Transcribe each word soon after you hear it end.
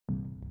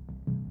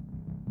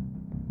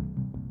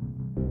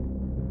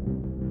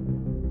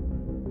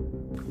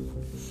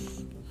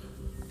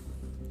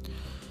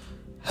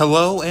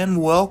Hello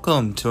and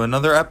welcome to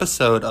another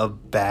episode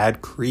of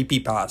Bad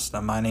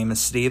Creepypasta. My name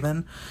is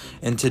Steven,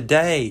 and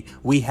today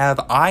we have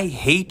I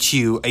Hate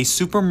You, a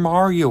Super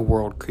Mario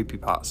World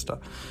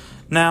creepypasta.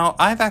 Now,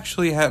 I've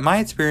actually had, my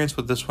experience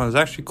with this one is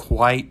actually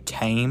quite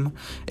tame.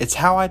 It's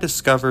how I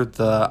discovered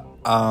the,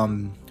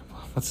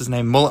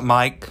 Mullet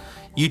Mike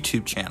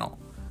YouTube channel,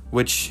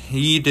 which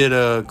he did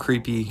a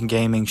creepy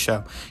gaming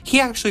show.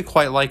 He actually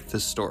quite liked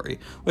this story,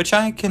 which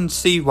I can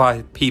see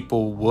why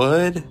people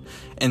would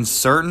in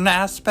certain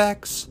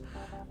aspects,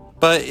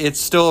 but it's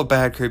still a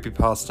bad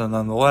creepypasta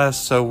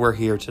nonetheless, so we're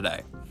here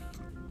today.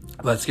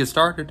 Let's get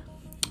started.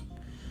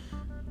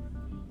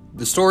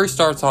 The story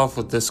starts off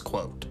with this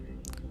quote.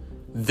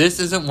 "This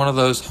isn't one of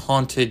those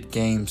haunted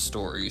game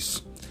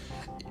stories.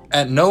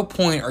 At no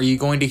point are you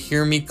going to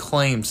hear me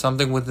claim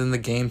something within the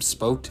game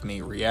spoke to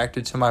me,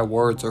 reacted to my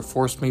words, or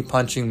forced me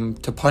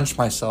to punch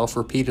myself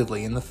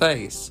repeatedly in the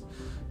face.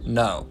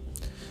 No.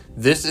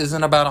 This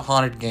isn't about a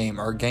haunted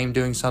game, or a game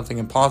doing something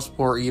impossible,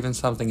 or even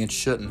something it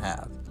shouldn't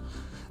have.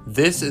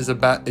 This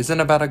isn't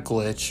about a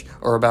glitch,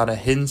 or about a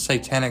hidden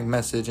satanic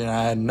message, and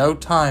I had no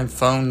time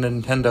phoned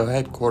Nintendo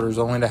headquarters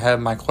only to have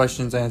my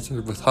questions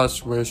answered with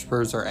hushed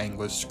whispers or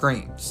anguished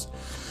screams.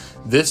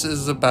 This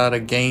is about a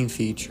game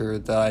feature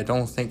that I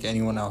don't think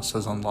anyone else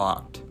has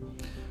unlocked."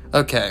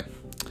 Okay.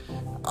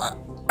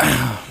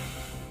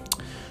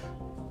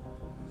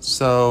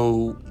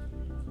 So,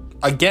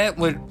 I get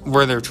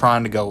where they're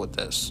trying to go with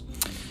this.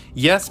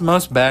 Yes,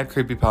 most bad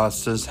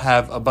creepypastas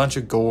have a bunch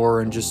of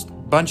gore and just a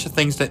bunch of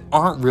things that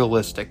aren't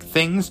realistic.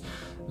 Things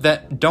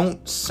that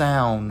don't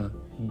sound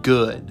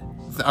good.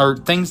 Or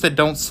things that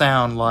don't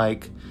sound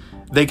like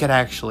they could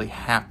actually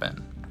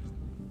happen.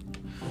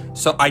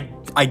 So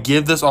I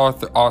give this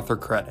author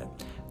credit.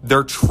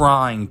 They're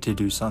trying to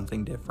do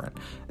something different.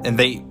 And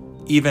they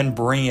even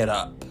bring it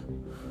up.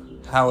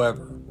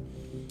 However,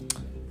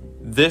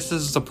 this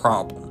is the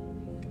problem.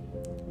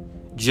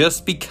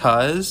 Just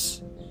because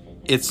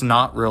it's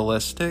not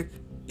realistic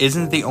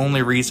isn't the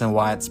only reason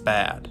why it's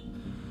bad.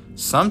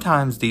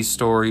 Sometimes these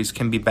stories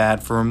can be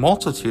bad for a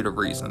multitude of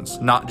reasons,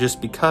 not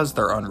just because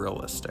they're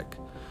unrealistic.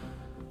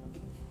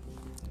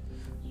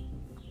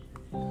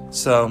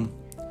 So,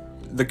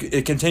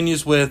 it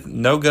continues with,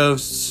 "No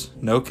ghosts,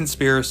 no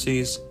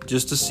conspiracies,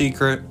 just a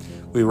secret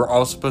we were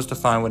all supposed to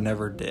find but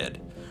never did.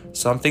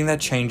 Something that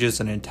changes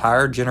an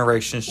entire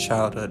generation's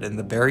childhood in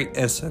the very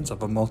essence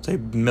of a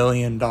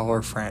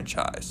multi-million-dollar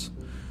franchise.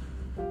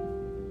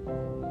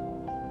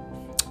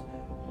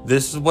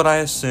 This is what I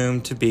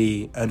assumed to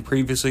be a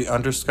previously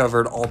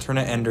undiscovered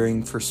alternate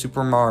ending for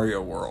Super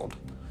Mario World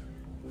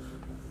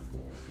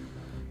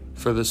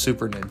for the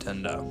Super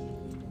Nintendo.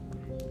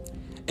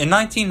 In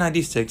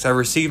 1996, I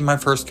received my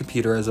first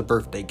computer as a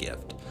birthday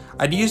gift.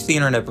 I'd used the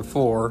internet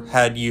before,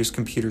 had used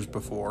computers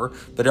before,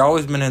 but had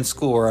always been in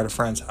school or at a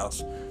friend's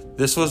house.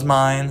 This was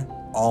mine,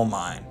 all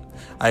mine.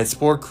 I had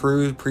explored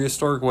crude,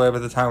 prehistoric web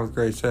at the time with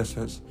great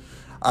success.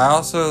 I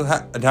also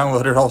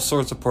downloaded all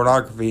sorts of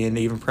pornography and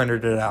even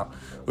printed it out,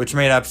 which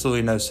made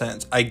absolutely no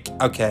sense. I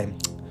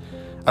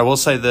will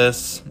say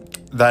this,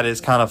 that is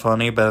kind of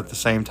funny, but at the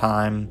same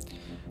time,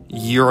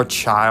 you're a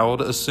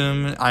child,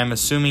 I'm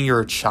assuming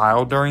you're a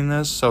child during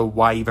this, so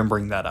why even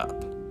bring that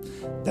up?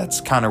 That's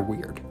kind of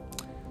weird.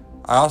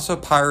 I also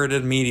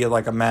pirated media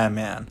like a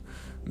madman.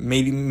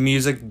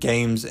 Music,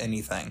 games,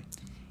 anything.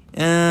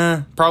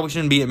 Probably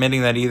shouldn't be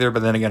admitting that either,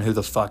 but then again, who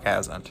the fuck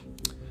hasn't?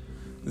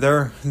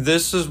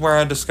 This is where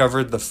I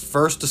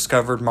first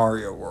discovered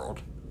Mario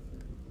World.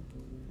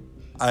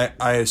 I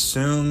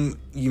assume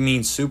you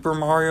mean Super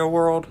Mario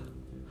World?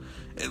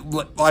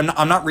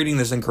 I'm not reading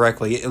this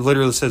incorrectly. It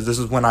literally says this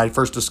is when I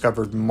first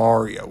discovered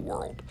Mario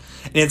World.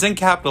 And it's in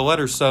capital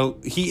letters, so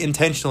he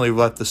intentionally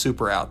left the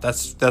super out.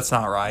 That's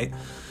not right.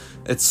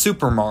 It's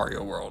Super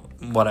Mario World.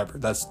 Whatever.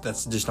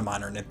 That's just a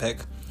minor nitpick.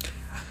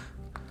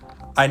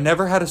 I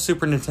never had a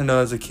Super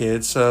Nintendo as a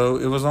kid, so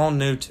it was all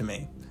new to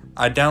me.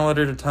 I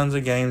downloaded tons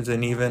of games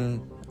and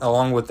even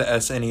along with the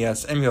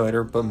SNES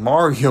emulator, but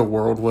Mario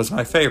World was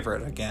my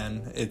favorite.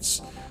 Again,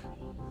 it's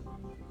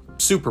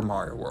Super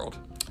Mario World.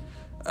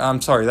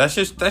 I'm sorry, that's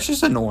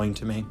just annoying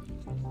to me.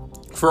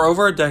 For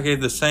over a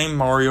decade, the same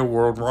Mario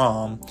World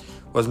ROM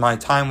was my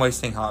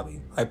time-wasting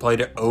hobby. I played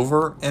it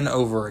over and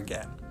over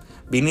again,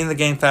 beating the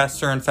game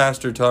faster and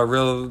faster till I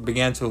really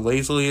began to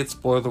lazily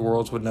explore the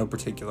worlds with no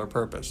particular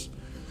purpose.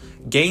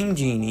 Game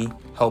Genie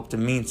helped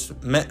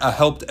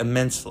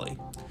immensely.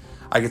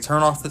 I could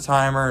turn off the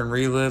timer and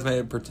relive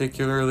a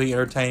particularly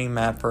entertaining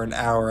map for an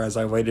hour as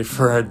I waited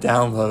for a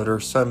download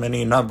or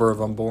any number of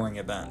unboring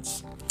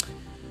events.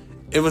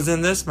 It was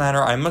in this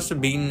manner I must have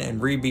beaten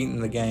and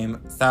rebeaten the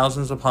game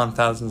thousands upon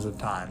thousands of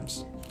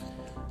times.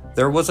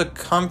 There was a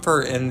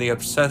comfort in the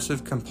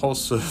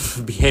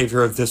obsessive-compulsive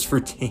behavior of this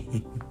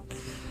routine.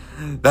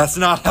 That's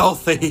not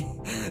healthy.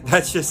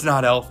 That's just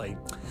not healthy.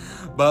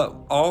 But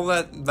all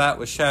that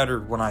was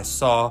shattered when I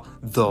saw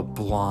the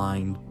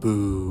blind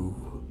boo.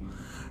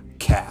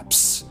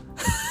 Caps.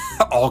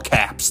 All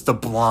caps. The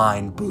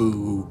blind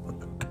boo.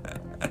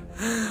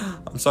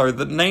 I'm sorry,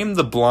 the name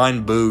The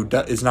Blind Boo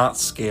is not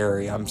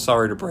scary. I'm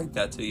sorry to break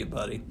that to you,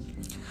 buddy.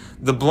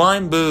 The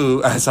Blind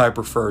Boo, as I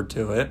referred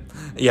to it,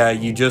 yeah,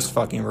 you just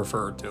fucking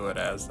referred to it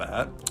as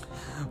that,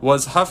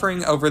 was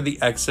hovering over the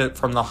exit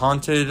from the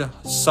haunted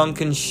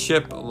sunken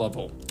ship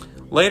level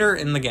later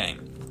in the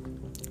game.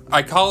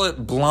 I call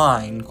it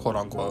blind, quote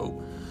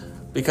unquote,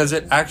 because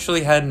it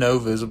actually had no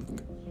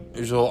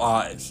visual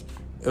eyes.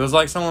 It was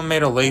like someone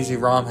made a lazy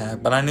ROM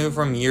hack, but I knew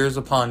from years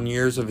upon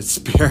years of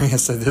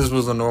experience that this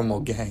was a normal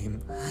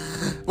game.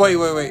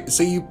 Wait.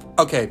 So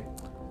okay,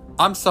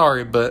 I'm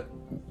sorry, but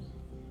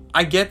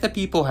I get that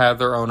people have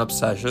their own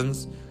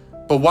obsessions,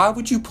 but why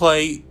would you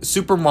play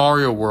Super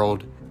Mario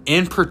World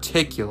in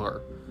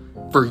particular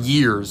for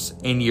years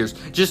and years?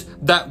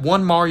 Just that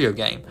one Mario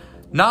game.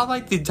 Not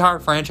like the entire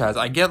franchise.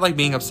 I get like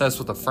being obsessed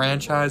with a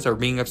franchise or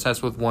being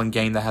obsessed with one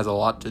game that has a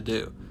lot to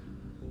do.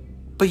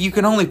 But you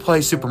can only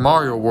play Super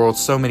Mario World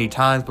so many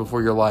times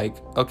before you're like,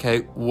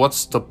 okay,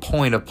 what's the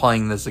point of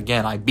playing this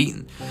again? I've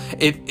beaten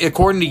it.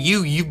 According to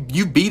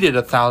you beat it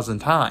 1,000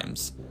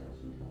 times.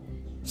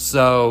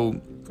 So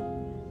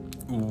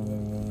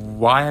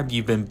why have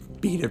you been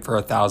beat it for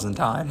 1,000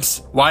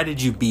 times? Why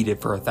did you beat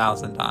it for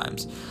 1,000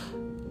 times?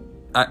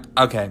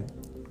 Okay,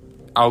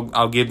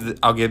 I'll give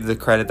the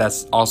credit.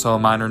 That's also a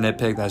minor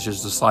nitpick. That's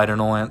just a slight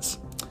annoyance.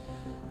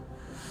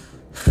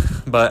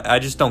 But I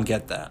just don't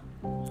get that.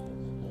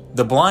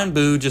 The Blind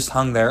Boo just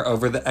hung there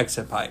over the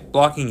exit pipe,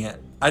 blocking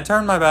it. I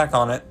turned my back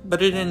on it, but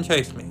it didn't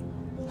chase me.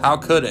 How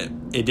could it?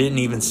 It didn't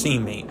even see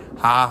me.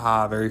 Ha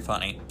ha, very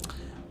funny.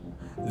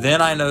 Then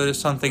I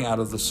noticed something out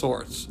of the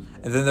sorts,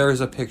 and then there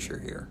was a picture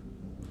here.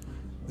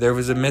 There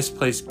was a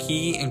misplaced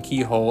key and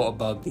keyhole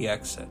above the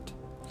exit.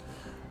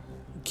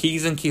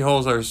 Keys and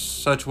keyholes are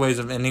such ways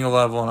of ending a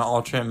level in an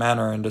alternate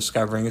manner and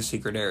discovering a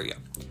secret area.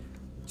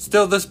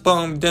 Still, this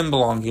bone didn't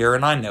belong here,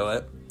 and I knew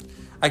it.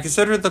 I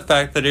considered the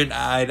fact that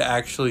I'd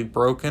actually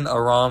broken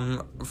a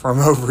ROM from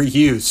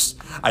overuse.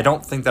 I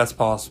don't think that's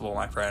possible,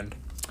 my friend.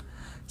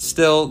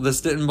 Still,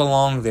 this didn't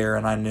belong there,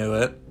 and I knew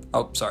it.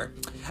 Oh, sorry.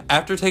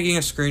 After taking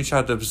a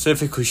screenshot to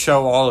specifically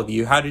show all of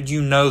you, how did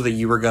you know that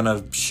you were going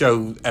to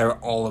show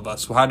all of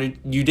us?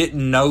 You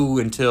didn't know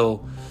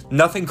until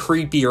nothing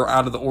creepy or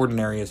out of the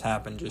ordinary has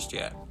happened just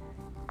yet.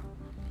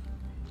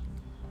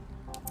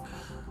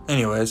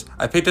 Anyways,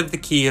 I picked up the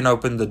key and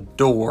opened the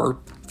door,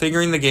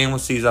 figuring the game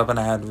would seize up and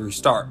I had to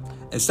restart.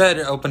 Instead,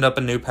 it opened up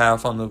a new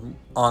path on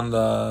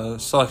the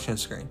selection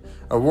screen.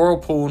 A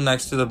whirlpool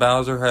next to the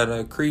Bowser had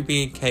a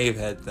creepy cave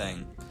head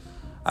thing.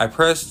 I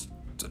pressed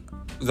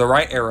the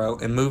right arrow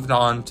and moved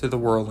on to the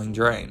whirling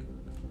drain.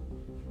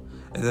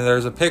 And then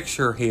there's a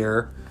picture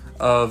here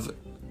of...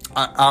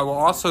 I will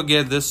also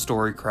give this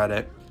story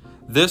credit.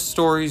 This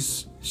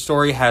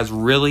story has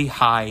really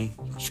high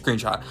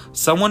screenshot.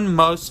 Someone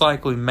most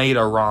likely made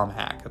a ROM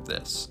hack of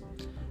this.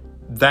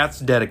 That's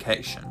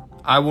dedication.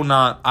 I will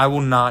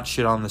not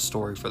shit on this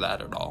story for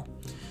that at all.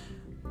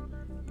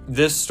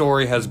 This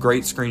story has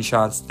great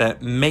screenshots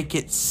that make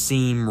it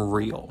seem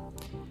real.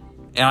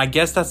 And I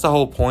guess that's the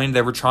whole point.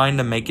 They were trying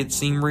to make it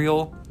seem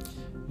real.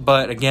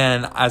 But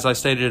again, as I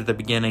stated at the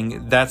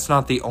beginning, that's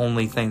not the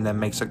only thing that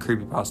makes a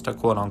creepypasta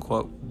quote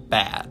unquote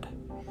bad.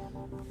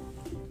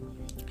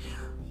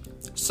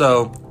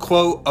 So,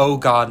 quote, oh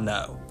God,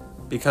 no.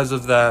 Because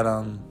of that,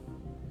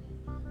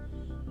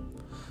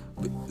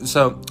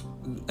 so,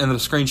 in the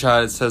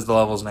screenshot, it says the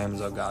level's name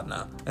is Oh God,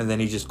 no. And then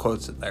he just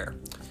quotes it there.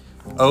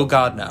 Oh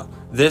God, no.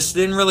 This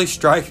didn't really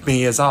strike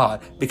me as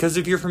odd, because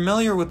if you're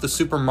familiar with the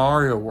Super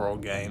Mario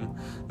World game,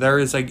 there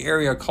is an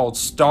area called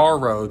Star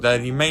Road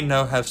that you may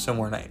know have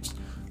similar names.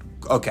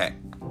 Okay.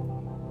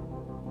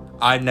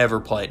 I've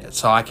never played it,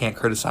 so I can't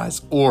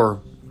criticize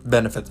or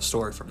benefit the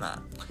story from that.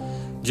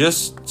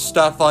 Just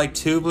stuff like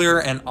tubular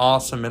and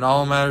awesome and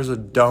all matters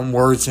of dumb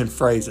words and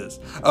phrases.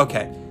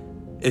 Okay,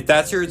 if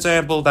that's your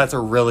example, that's a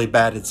really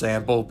bad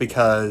example,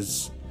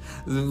 because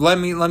let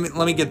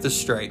me get this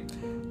straight.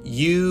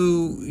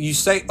 You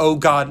say oh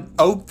God,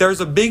 oh,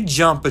 there's a big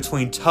jump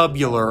between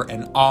tubular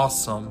and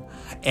awesome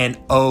and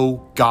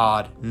oh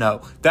God,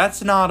 no.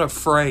 That's not a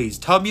phrase.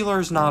 Tubular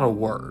is not a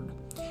word.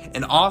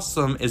 And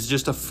awesome is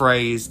just a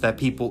phrase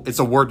that it's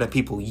a word that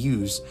people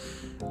use.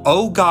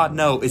 Oh God,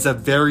 no is a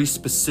very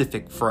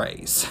specific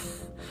phrase.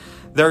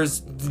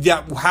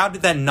 How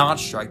did that not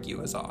strike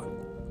you as odd?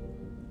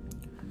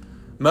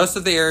 Most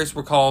of the areas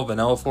were called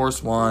Vanilla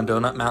Force 1,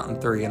 Donut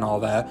Mountain 3, and all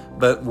that,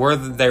 but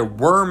there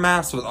were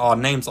maps with odd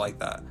names like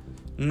that.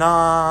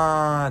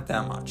 Not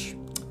that much.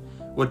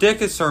 What did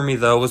concern me,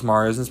 though, was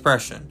Mario's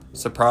expression.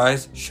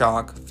 Surprise,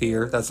 shock,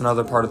 fear. That's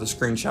another part of the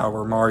screenshot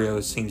where Mario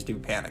seems to be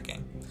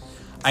panicking.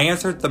 I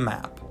answered the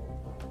map.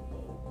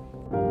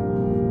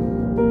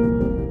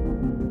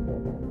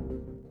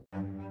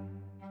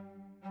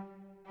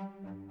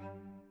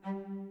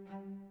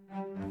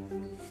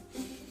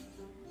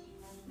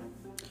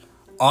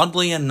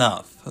 Oddly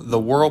enough, the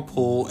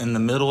whirlpool in the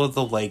middle of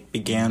the lake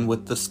began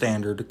with the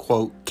standard,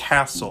 quote,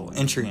 castle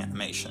entry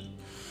animation.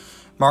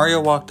 Mario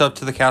walked up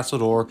to the castle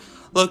door,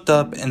 looked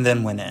up, and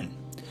then went in.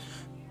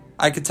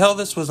 I could tell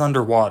this was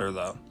underwater,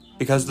 though,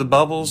 because the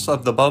bubbles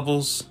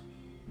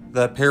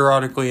that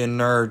periodically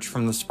emerged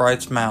from the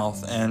sprite's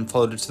mouth and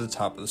floated to the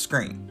top of the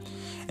screen.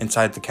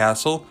 Inside the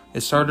castle, it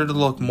started to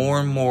look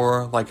more and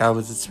more like I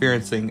was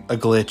experiencing a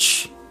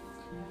glitch.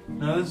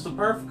 Now, this is the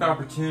perfect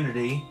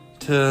opportunity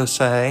to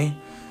say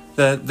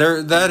that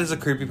that is a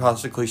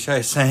creepypasta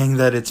cliche saying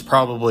that it's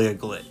probably a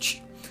glitch.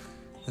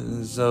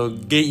 So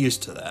get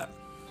used to that.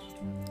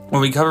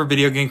 When we cover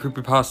video game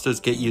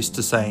creepypastas, get used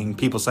to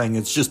people saying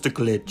it's just a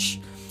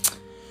glitch.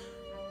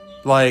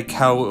 Like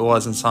how it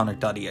was in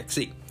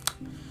Sonic.exe.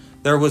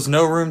 There was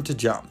no room to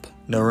jump,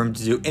 no room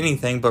to do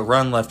anything but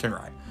run left and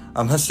right.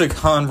 I must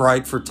have gone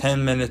right for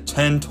 20 minutes,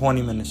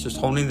 just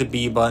holding the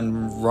B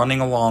button,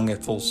 running along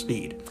at full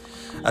speed.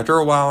 After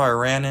a while, I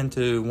ran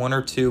into 1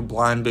 or 2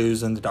 blind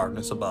boos in the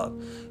darkness above,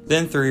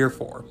 then 3 or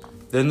 4.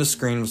 Then the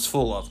screen was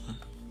full of them.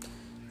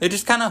 They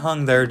just kind of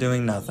hung there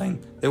doing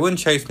nothing. They wouldn't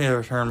chase me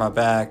if I turned my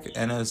back,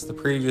 and as the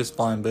previous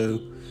blind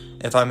boo,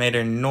 if I made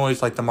any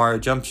noise like the Mario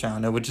jump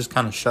sound, it would just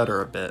kind of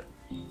shudder a bit.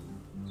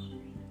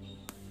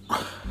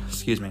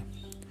 Excuse me.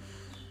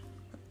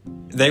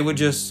 They would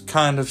just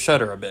kind of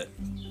shudder a bit.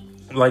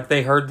 Like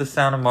they heard the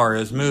sound of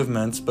Mario's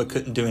movements, but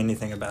couldn't do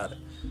anything about it.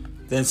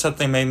 Then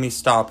something made me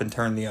stop and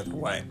turn the other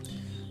way.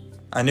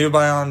 I knew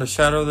beyond a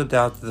shadow of the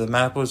doubt that the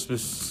map was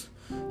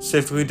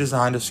specifically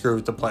designed to screw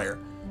with the player,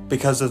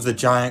 because of the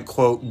giant,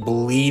 quote,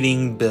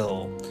 bleeding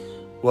bill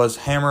was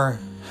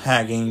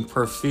hammer-hagging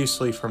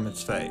profusely from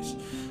its face.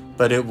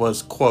 But it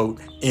was, quote,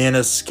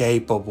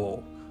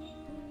 inescapable.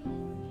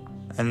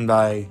 And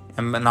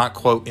not,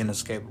 quote,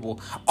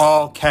 inescapable,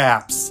 all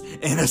caps,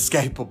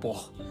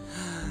 inescapable.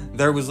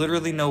 There was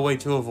literally no way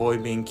to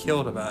avoid being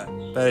killed by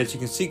it. But as you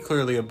can see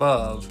clearly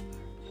above,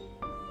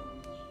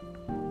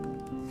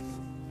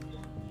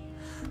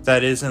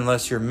 that is,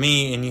 unless you're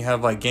me and you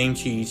have like game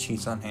cheat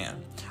sheets on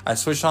hand. I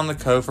switched on the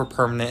code for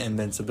permanent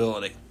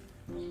invincibility.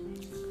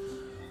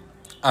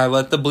 I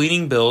let the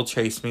bleeding bill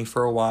chase me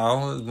for a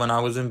while when I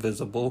was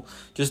invisible,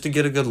 just to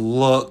get a good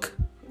look,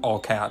 all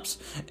caps,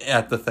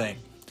 at the thing.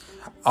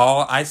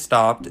 I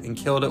stopped and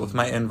killed it with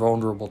my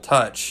invulnerable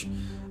touch,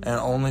 and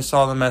only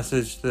saw the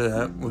message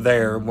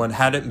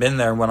hadn't been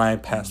there when I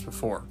had passed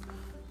before.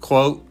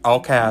 Quote, all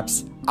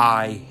caps,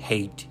 I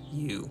hate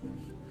you.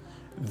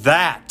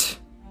 That,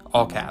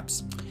 all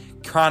caps,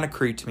 kind of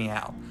creeped me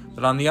out.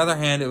 But on the other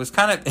hand, it was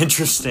kind of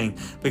interesting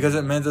because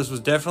it meant this was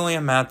definitely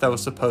a map that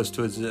was supposed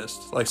to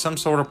exist. Like some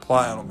sort of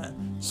plot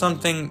element.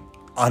 Something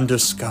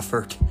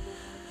undiscovered.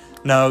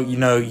 No, you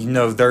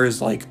know, there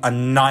is like a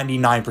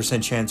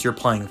 99% chance you're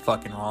playing a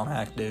fucking ROM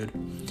hack, dude.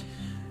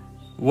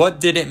 What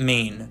did it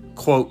mean?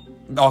 Quote,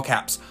 all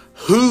caps,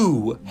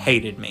 who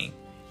hated me?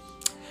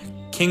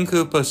 King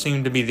Koopa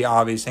seemed to be the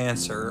obvious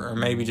answer, or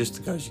maybe just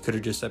because you could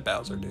have just said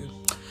Bowser, dude.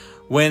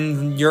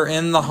 When you're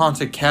in the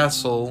haunted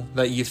castle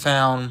that you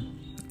found,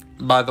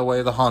 by the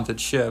way, the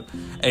haunted ship,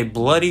 a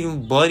bloody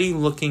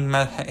looking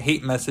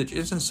hate message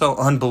isn't so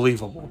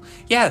unbelievable.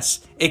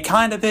 Yes, it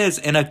kind of is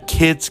in a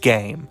kid's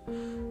game.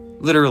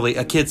 Literally,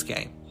 a kid's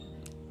game.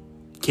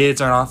 Kids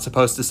are not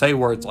supposed to say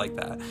words like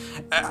that.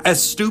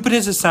 As stupid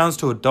as it sounds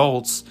to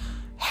adults,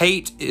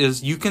 hate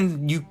is, you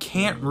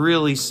can't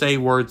really say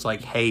words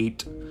like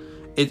hate.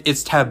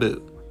 It's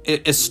taboo.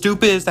 As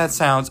stupid as that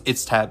sounds,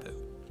 it's taboo.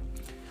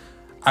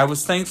 I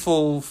was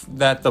thankful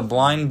that the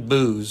blind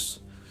boos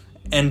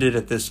ended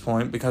at this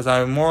point because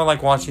I more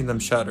like watching them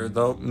shudder.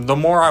 The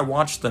more I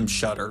watched them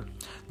shudder,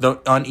 the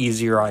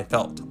uneasier I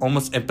felt,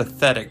 almost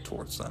empathetic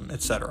towards them,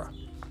 etc.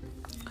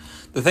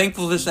 The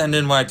thankful this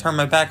ended when I turned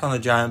my back on the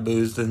giant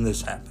boos, then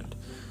this happened.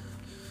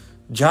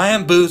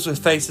 Giant boos with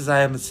faces I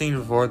haven't seen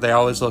before, they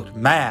always looked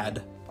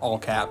mad, all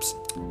caps,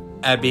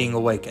 at being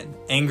awakened.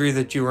 Angry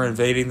that you were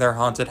invading their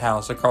haunted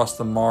house across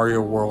the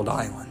Mario World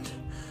island.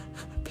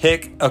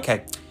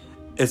 Okay,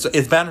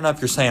 it's bad enough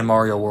you're saying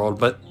Mario World,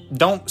 but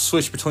don't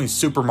switch between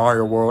Super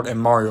Mario World and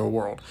Mario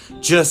World.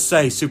 Just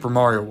say Super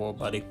Mario World,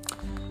 buddy.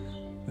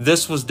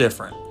 This was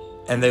different,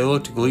 and they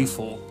looked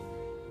gleeful.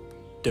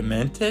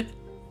 Demented?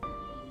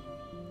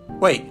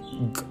 Wait,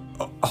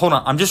 hold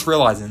on, I'm just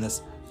realizing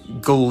this.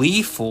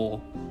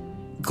 Gleeful?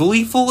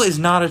 Gleeful is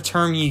not a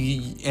term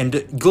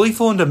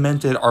gleeful and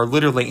demented are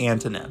literally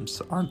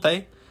antonyms, aren't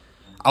they?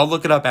 I'll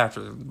look it up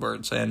afterwards,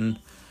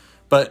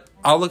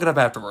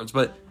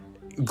 but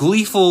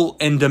gleeful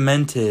and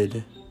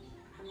demented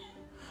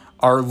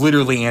are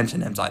literally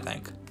antonyms, I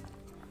think.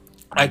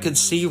 I could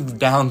see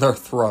down their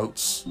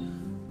throats.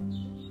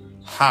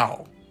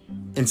 How?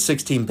 In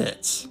 16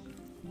 bits.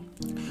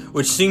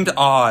 Which seemed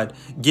odd,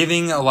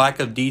 giving a lack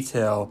of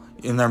detail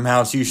in their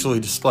mouths usually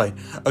displayed.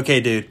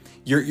 Okay, dude,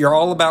 you're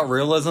all about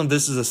realism.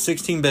 This is a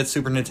 16-bit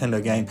Super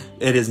Nintendo game.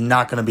 It is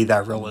not going to be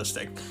that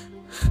realistic.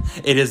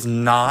 It is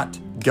not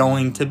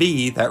going to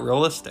be that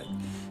realistic.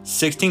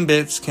 16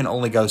 bits can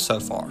only go so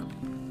far.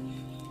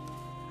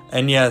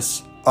 And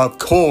yes, of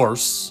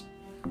course,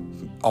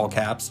 all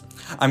caps,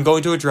 I'm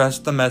going to address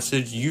the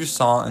message you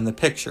saw in the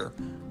picture.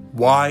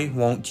 Why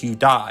won't you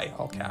die?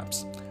 All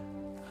caps. ...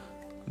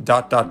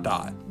 I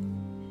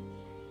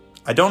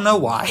don't know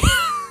why.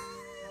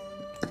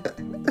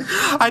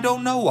 I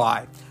don't know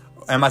why.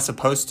 Am I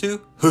supposed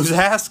to? Who's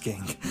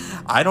asking?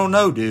 I don't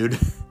know, dude.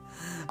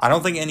 I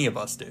don't think any of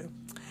us do.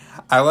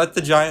 I let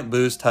the giant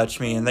boos touch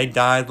me, and they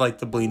died like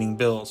the bleeding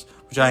bills,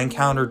 which I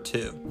encountered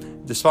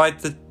too.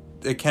 Despite the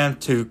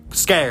attempt to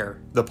scare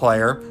the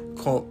player,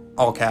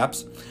 all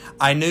caps,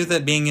 I knew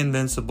that being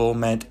invincible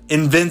meant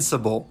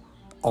invincible,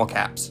 all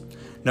caps,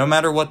 no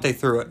matter what they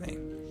threw at me.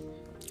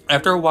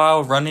 After a while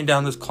of running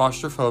down this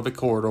claustrophobic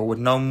corridor with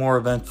no more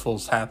eventful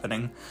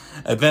happenings,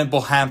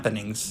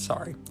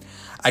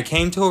 I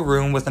came to a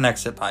room with an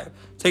exit pipe.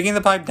 Taking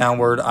the pipe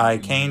downward, I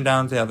came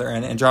down to the other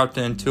end and dropped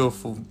into a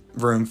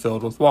room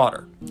filled with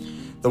water.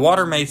 The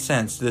water made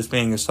sense, this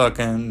being a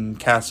sunken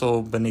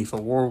castle beneath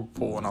a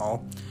whirlpool and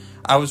all.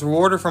 I was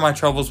rewarded for my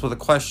troubles with a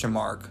question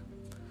mark.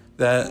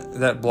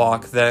 That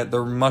block that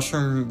the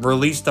mushroom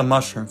released a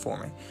mushroom for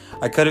me.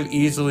 I could have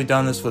easily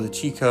done this with a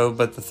cheat code,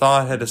 but the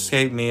thought had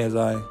escaped me as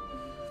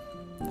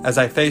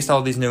I faced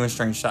all these new and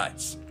strange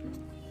sights.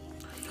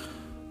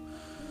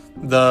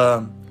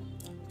 The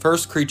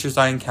first creatures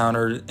I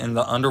encountered in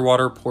the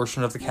underwater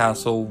portion of the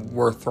castle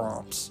were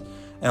thromps.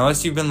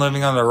 Unless you've been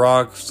living on the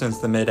rock since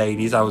the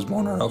mid-80s, I was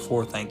born in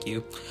 04, thank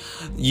you.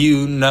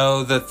 You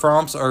know that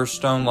thromps are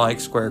stone-like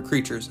square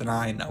creatures, and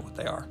I know what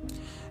they are.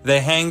 They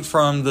hang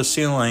from the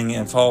ceiling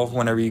and fall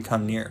whenever you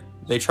come near.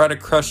 They try to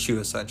crush you,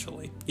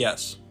 essentially.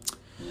 Yes.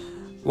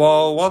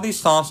 While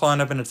these thomps line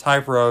up in a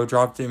tight row,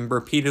 dropped in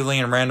repeatedly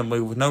and randomly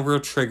with no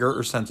real trigger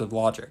or sense of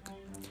logic.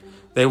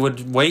 They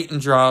would wait and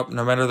drop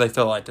no matter they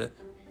feel like it.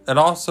 And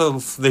also,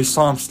 these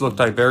thomps looked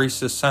like very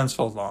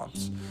suspenseful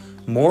thomps.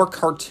 More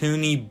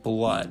cartoony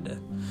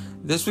blood.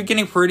 This was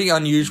getting pretty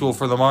unusual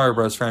for the Mario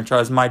Bros.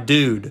 Franchise. My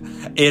dude,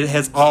 it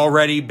has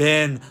already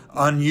been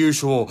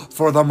unusual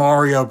for the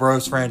Mario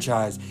Bros.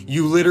 Franchise.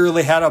 You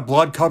literally had a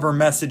blood-covered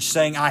message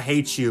saying, I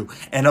hate you.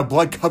 And a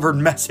blood-covered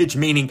message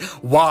meaning,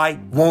 why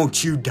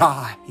won't you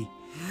die?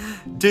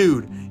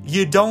 Dude,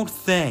 you don't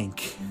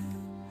think.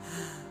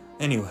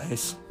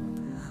 Anyways.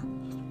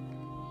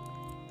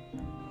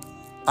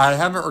 I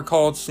haven't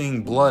recalled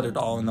seeing blood at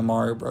all in the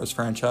Mario Bros.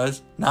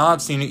 Franchise. Now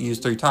I've seen it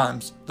used 3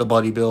 times. The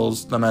bloody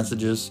bills, the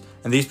messages,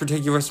 and these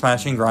particular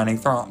smashing, grinding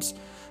thomps,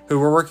 who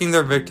were working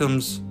their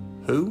victims,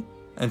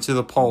 into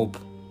the pulp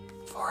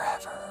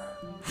forever.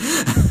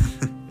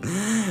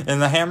 And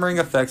the hammering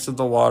effects of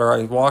the water,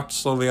 I walked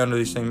slowly under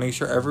these things, make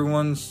sure every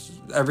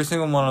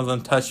single one of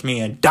them touched me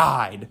and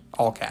died,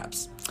 all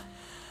caps.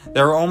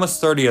 There were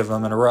almost 30 of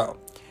them in a row.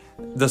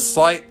 The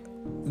sight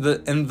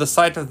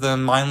of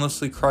them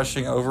mindlessly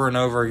crushing over and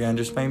over again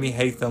just made me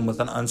hate them with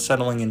an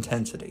unsettling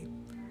intensity.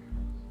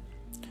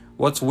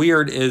 What's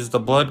weird is the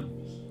blood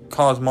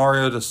caused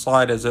Mario to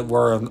slide as it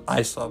were an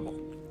ice level.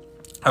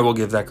 I will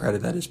give that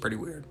credit, that is pretty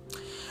weird.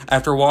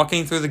 After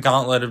walking through the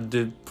gauntlet of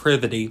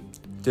depravity?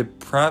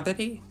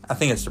 I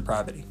think it's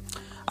depravity.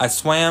 I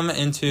swam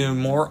into a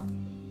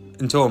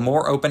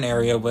more open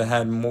area that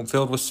had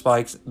filled with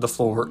spikes, the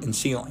floor, and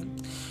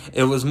ceiling.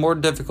 It was more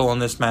difficult in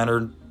this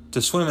manner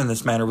to swim in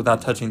this manner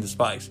without touching the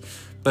spikes.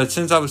 But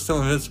since I was still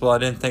invincible, I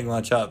didn't think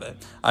much of it.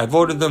 I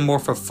avoided them more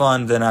for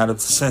fun than out of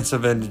the sense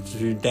of it to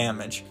do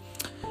damage.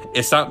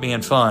 It stopped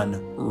being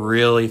fun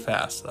really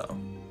fast, though.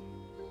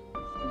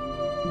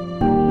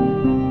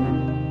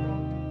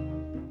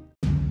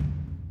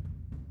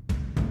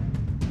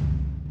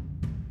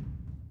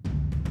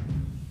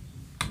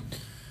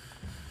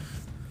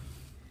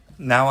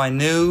 Now I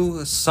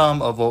knew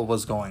some of what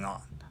was going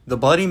on. The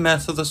bloody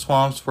mess of the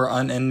swamps were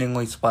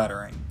unendingly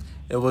splattering.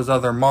 It was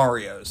other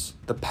Marios,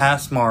 the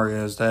past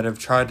Marios that have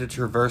tried to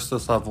traverse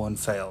this level and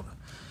failed.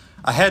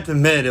 I had to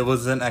admit it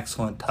was an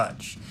excellent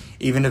touch,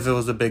 even if it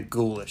was a bit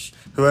ghoulish.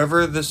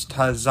 Whoever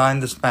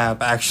designed this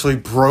map actually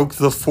broke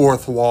the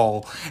fourth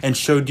wall and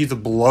showed you the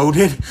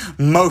bloated,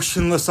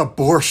 motionless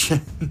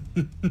abortions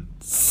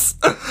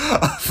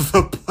of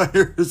the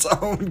player's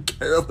own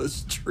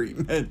careless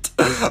treatment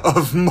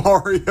of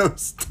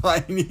Mario's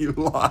tiny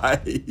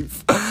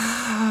life.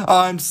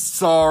 I'm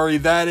sorry,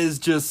 that is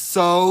just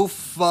so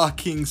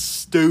fucking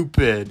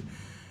stupid.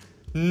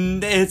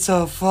 It's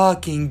a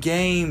fucking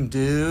game,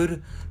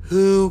 dude.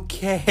 Who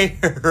cares?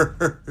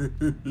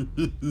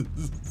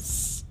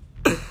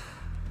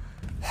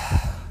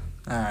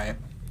 Alright.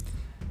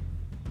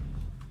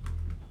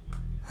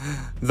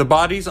 The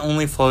bodies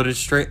only floated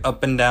straight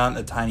up and down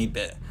a tiny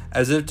bit,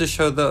 as if to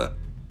show the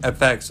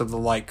effects of the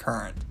light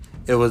current.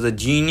 It was a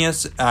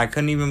genius, and I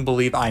couldn't even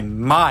believe I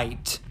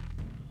might,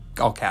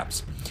 all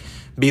caps,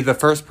 be the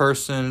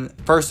first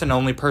and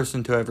only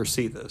person to ever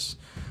see this.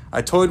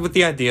 I toyed with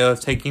the idea of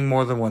taking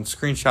more than one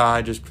screenshot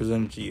I just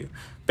presented to you.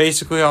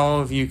 Basically,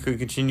 all of you could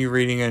continue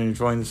reading and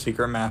enjoying the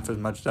secret map as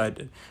much as I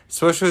did,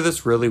 especially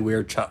this really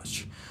weird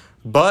touch.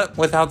 But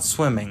without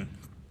swimming,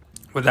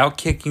 without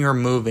kicking or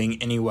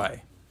moving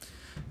anyway.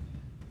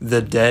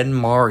 The dead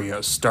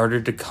Marios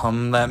started to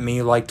come at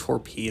me like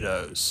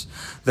torpedoes.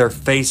 Their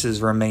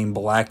faces remained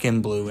black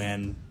and blue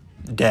and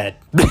dead.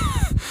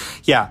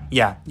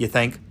 Yeah, you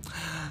think?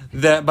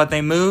 But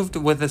they moved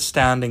with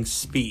astounding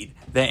speed.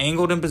 They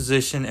angled in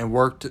position and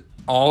worked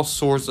all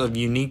sorts of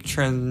unique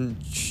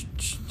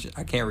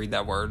I can't read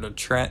that word.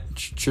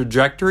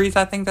 Trajectories,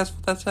 I think that's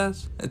what that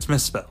says. It's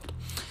misspelled.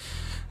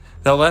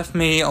 That left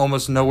me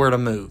almost nowhere to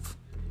move.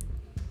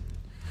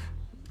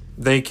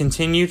 They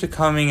continued to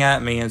coming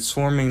at me and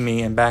swarming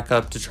me and back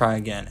up to try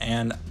again,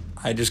 and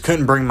I just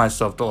couldn't bring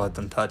myself to let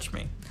them touch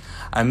me.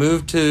 I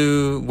moved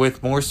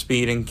with more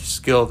speed and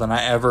skill than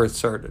I ever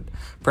asserted,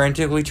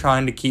 frantically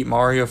trying to keep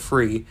Mario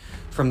free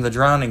from the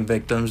drowning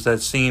victims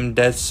that seemed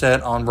dead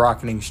set on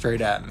rocketing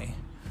straight at me.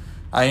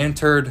 I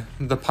entered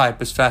the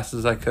pipe as fast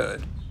as I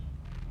could.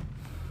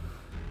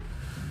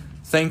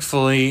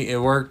 Thankfully, it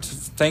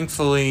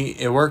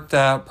worked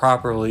out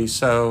properly,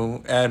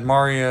 so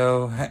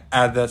Mario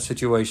had that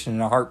situation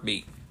in a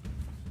heartbeat.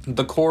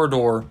 The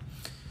corridor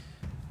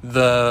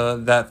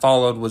that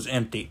followed was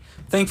empty.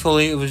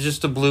 Thankfully, it was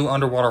just a blue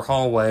underwater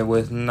hallway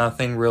with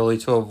nothing really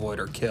to avoid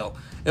or kill.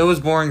 It was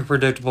boring and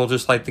predictable,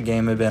 just like the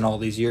game had been all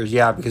these years.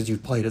 Yeah, because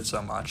you've played it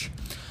so much.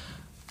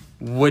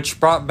 Which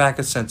brought back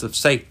a sense of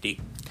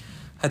safety.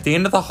 At the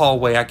end of the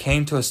hallway, I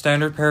came to a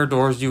standard pair of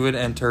doors you would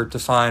enter to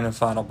find a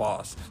final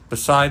boss.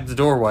 Beside the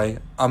doorway,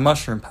 a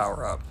mushroom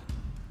power-up.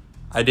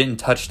 I didn't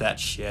touch that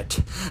shit.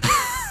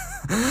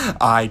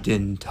 I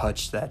didn't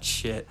touch that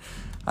shit.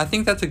 I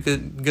think that's a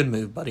good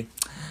move, buddy.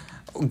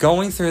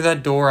 Going through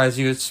that door as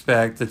you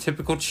expect, the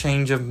typical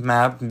change of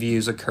map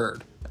views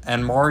occurred,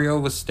 and Mario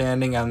was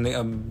standing on the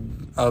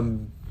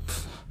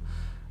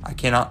I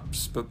cannot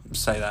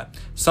say that.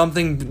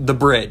 The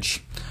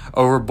bridge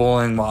over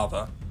boiling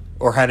lava,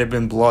 or had it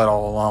been blood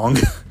all along?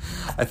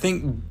 I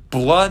think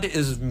blood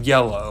is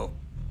yellow,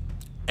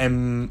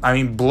 and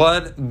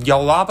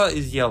lava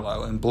is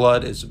yellow and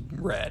blood is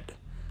red.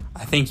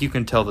 I think you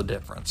can tell the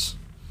difference.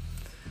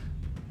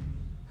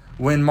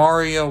 When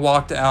Mario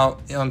walked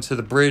out onto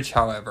the bridge,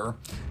 however,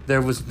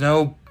 there was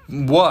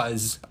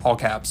all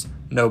caps,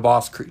 no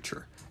boss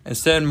creature.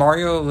 Instead,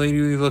 Mario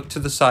immediately looked to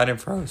the side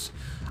and froze.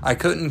 I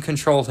couldn't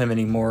control him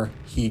anymore.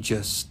 He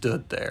just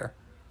stood there.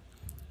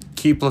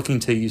 Keep looking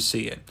till you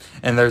see it.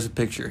 And there's a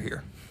picture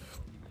here.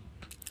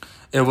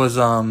 It was,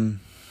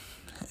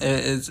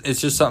 it's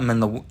just something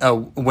in the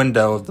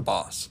window of the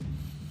boss.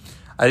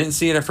 I didn't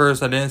see it at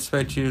first. I didn't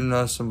expect you to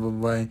notice the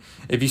way.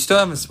 If you still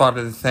haven't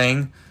spotted the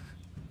thing,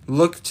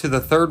 look to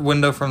the third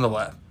window from the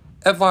left.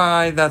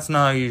 FYI, that's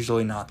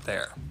usually not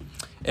there.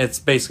 It's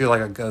basically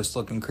like a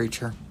ghost-looking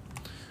creature.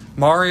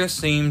 Mario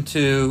seemed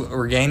to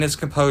regain his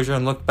composure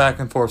and looked back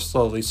and forth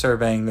slowly,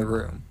 surveying the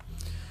room.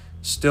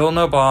 Still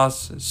no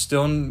boss,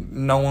 still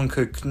no one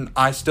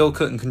I still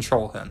couldn't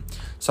control him.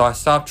 So I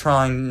stopped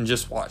trying and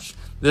just watched.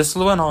 This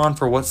went on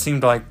for what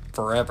seemed like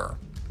forever.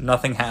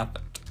 Nothing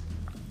happened.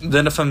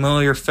 Then a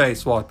familiar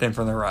face walked in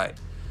from the right,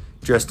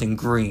 dressed in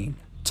green,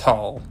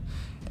 tall,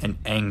 and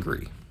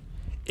angry.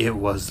 It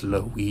was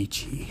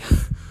Luigi.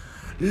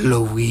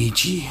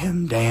 Luigi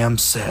him damn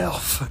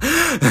self.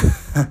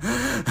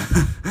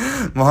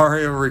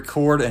 Mario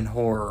recoiled in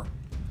horror.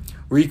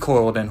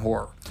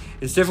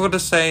 It's difficult to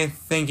say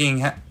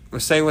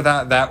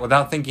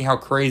without thinking how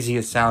crazy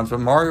it sounds, but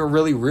Mario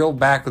really reeled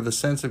back with a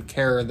sense of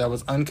terror that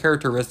was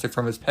uncharacteristic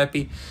from his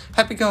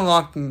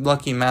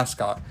happy-go-lucky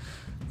mascot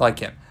like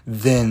him.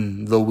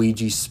 Then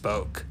Luigi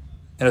spoke.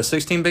 In a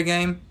 16-bit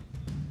game?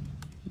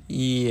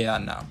 Yeah,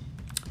 no.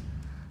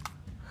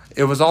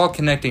 It was all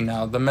connecting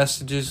now. The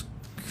messages,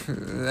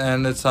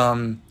 and it's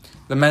the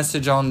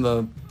message on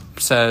the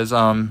says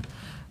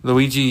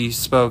Luigi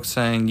spoke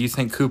saying, "You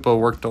think Koopa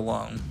worked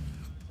alone?"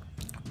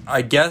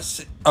 I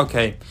guess,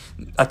 okay,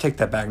 I take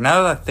that back.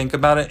 Now that I think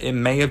about it, it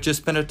may have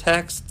just been a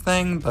text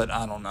thing, but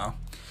I don't know.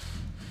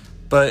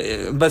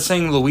 But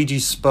saying Luigi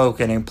spoke,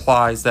 it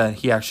implies that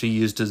he actually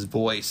used his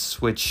voice,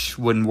 which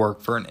wouldn't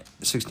work for a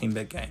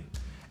 16-bit game.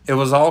 It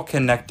was all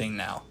connecting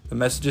now. The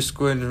messages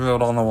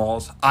squirreled on the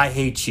walls. I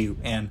hate you,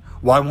 and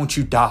why won't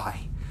you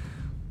die?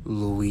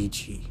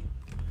 Luigi.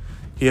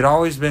 He had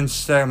always been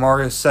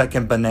Mario's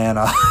second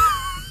banana.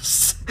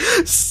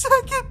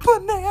 Second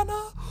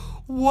banana?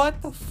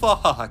 What the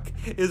fuck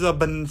is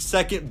a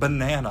second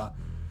banana?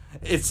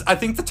 I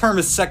think the term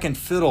is second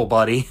fiddle,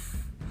 buddy.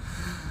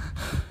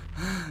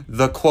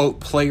 The quote,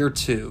 player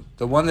 2,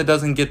 the one that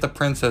doesn't get the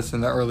princess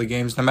in the early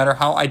games, no matter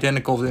how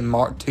identical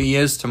he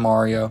is to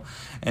Mario,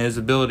 and his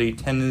ability,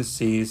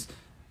 tendencies,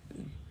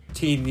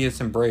 tedious,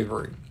 and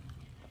bravery.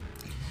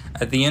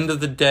 At the end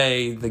of the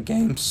day, the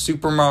game's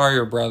Super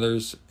Mario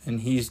Brothers,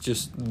 and he's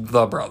just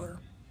the brother.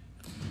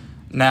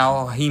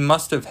 Now, he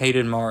must have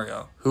hated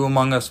Mario. Who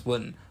among us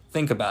wouldn't?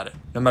 Think about it.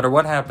 No matter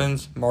what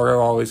happens, Mario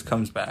always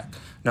comes back.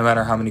 No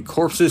matter how many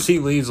corpses he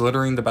leaves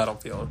littering the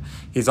battlefield,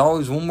 he's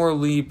always one more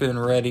leap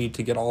and ready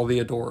to get all the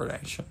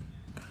adoration.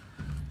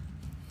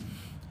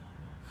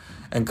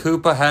 And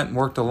Koopa hadn't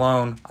worked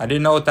alone. I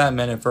didn't know what that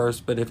meant at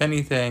first, but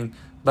again,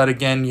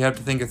 you have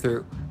to think it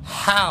through.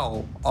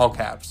 How, all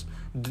caps,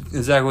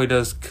 exactly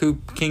does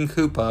King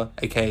Koopa,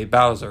 aka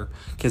Bowser,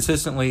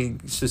 consistently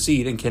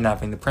succeed in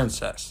kidnapping the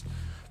princess?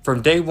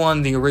 From day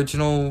one, from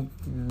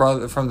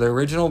the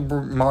original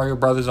Mario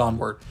Brothers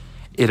onward,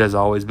 it has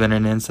always been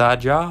an inside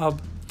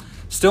job.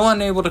 Still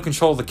unable to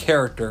control the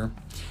character,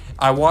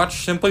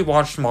 Simply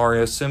watched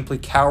Mario simply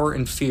cower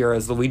in fear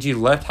as Luigi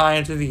leapt high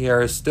into the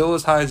air, still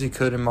as high as he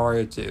could in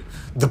Mario 2.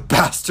 The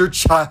bastard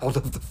child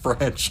of the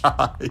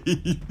franchise.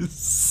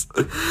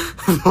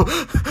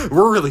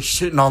 We're really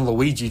shitting on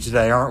Luigi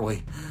today, aren't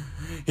we?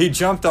 He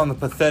jumped on the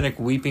pathetic,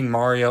 weeping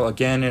Mario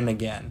again and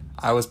again.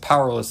 I was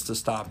powerless to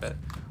stop it.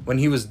 When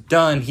he was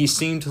done, he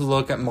seemed to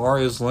look at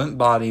Mario's limp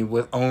body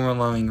with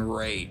overwhelming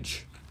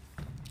rage.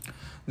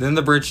 Then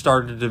the bridge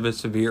started to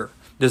disappear.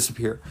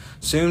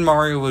 Soon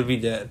Mario would be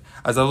dead.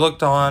 As I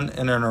looked on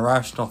in an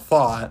irrational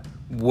thought,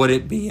 would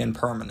it be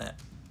impermanent?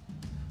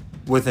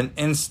 With an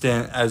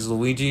instant, as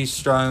Luigi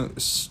struck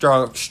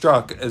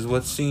as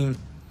what seemed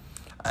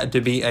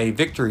to be a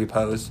victory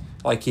pose,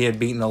 like he had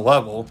beaten a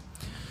level,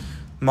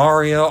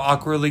 Mario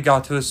awkwardly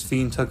got to his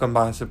feet and took him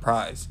by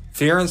surprise.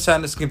 Fear and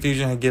sadness and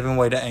confusion had given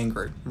way to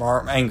anger.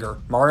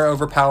 Mario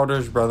overpowered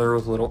his brother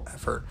with little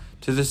effort.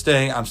 To this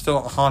day, I'm still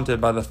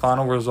haunted by the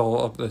final result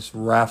of this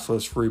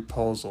wrathless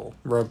repulsal.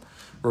 I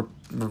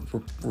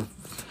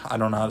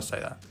don't know how to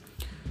say that.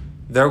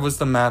 There was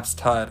the map's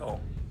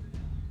title.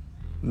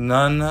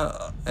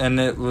 And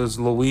it was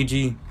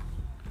Luigi.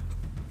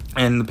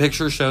 And the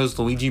picture shows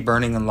Luigi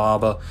burning in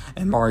lava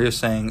and Mario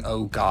saying,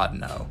 "Oh God,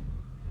 no."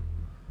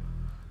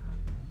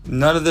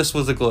 None of this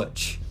was a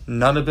glitch.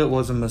 None of it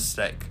was a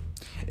mistake.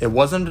 It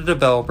wasn't a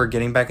developer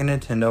getting back at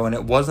Nintendo, and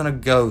it wasn't a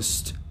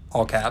ghost,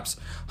 all caps,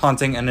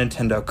 haunting a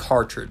Nintendo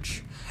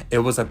cartridge. It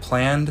was a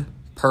planned,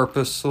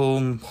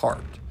 purposeful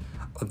part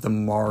of the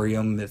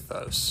Mario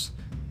mythos.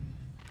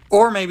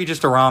 Or maybe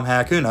just a ROM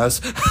hack, who knows?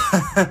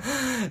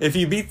 If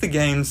you beat the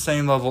game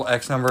same level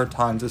X number of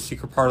times, the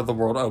secret part of the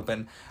world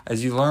open.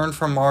 As you learned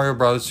from Mario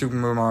Bros. Super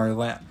Mario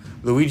Land,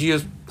 Luigi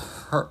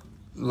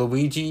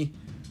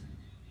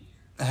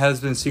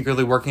has been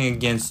secretly working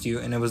against you,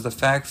 and it was the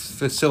fact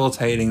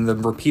facilitating the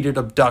repeated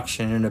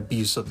abduction and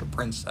abuse of the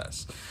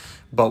princess.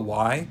 But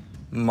why?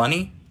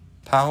 Money?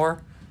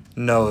 Power?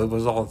 No, it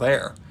was all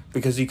there.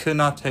 Because he could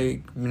not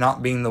take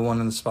not being the one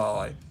in the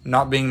spotlight.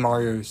 Not being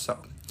Mario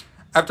himself.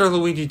 After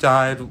Luigi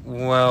died,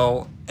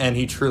 well, and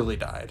he truly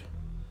died,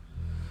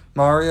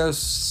 Mario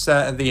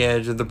sat at the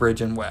edge of the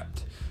bridge and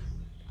wept.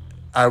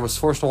 I was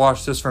forced to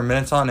watch this for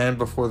minutes on end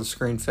before the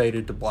screen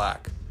faded to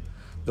black.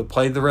 They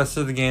played the rest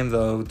of the game,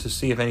 though, to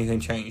see if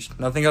anything changed.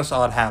 Nothing else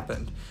odd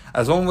happened.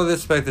 As one would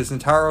expect, this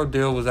entire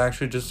ordeal was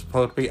actually just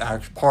supposed to be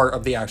part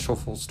of the actual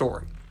full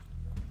story.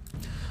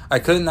 I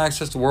couldn't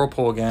access the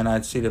Whirlpool again.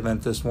 I'd seen the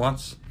event this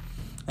once,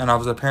 and I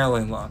was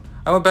apparently alone.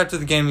 I went back to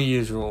the game as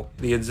usual.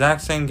 The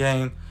exact same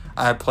game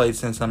I had played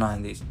since the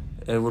 90s.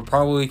 It would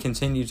probably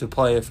continue to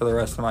play it for the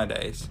rest of my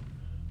days.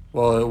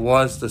 Well, it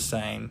was the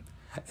same,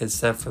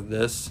 except for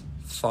this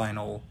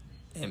final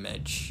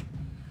image.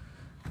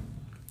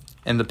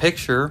 And the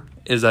picture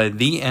is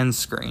the end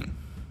screen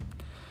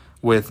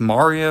with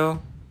Mario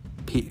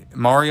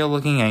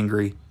looking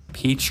angry,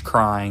 Peach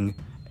crying,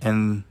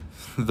 and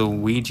the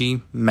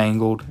Luigi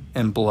mangled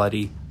and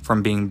bloody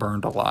from being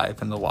burned alive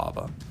in the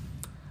lava.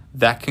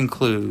 That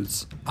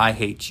concludes I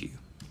Hate You,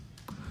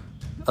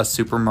 a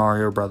Super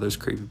Mario Bros.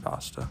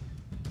 Creepypasta.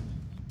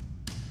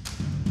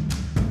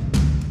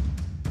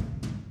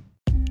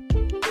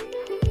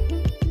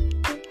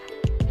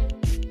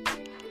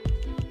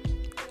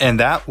 And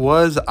that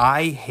was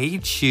I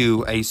Hate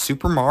You, a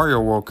Super Mario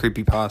World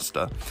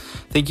creepypasta.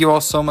 Thank you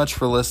all so much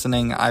for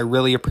listening. I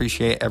really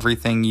appreciate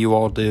everything you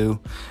all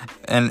do.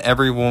 And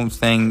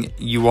everything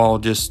you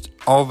all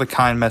all the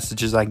kind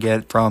messages I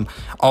get from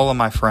all of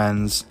my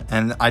friends.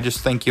 And I just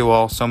thank you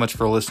all so much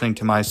for listening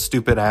to my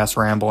stupid ass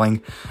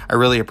rambling. I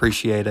really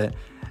appreciate it.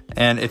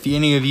 And if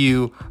any of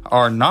you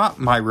are not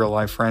my real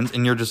life friends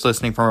and you're just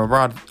listening from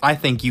abroad, I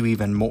thank you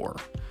even more.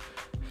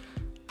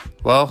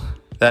 Well,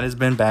 that has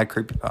been Bad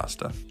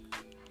Creepypasta.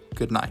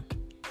 Good night.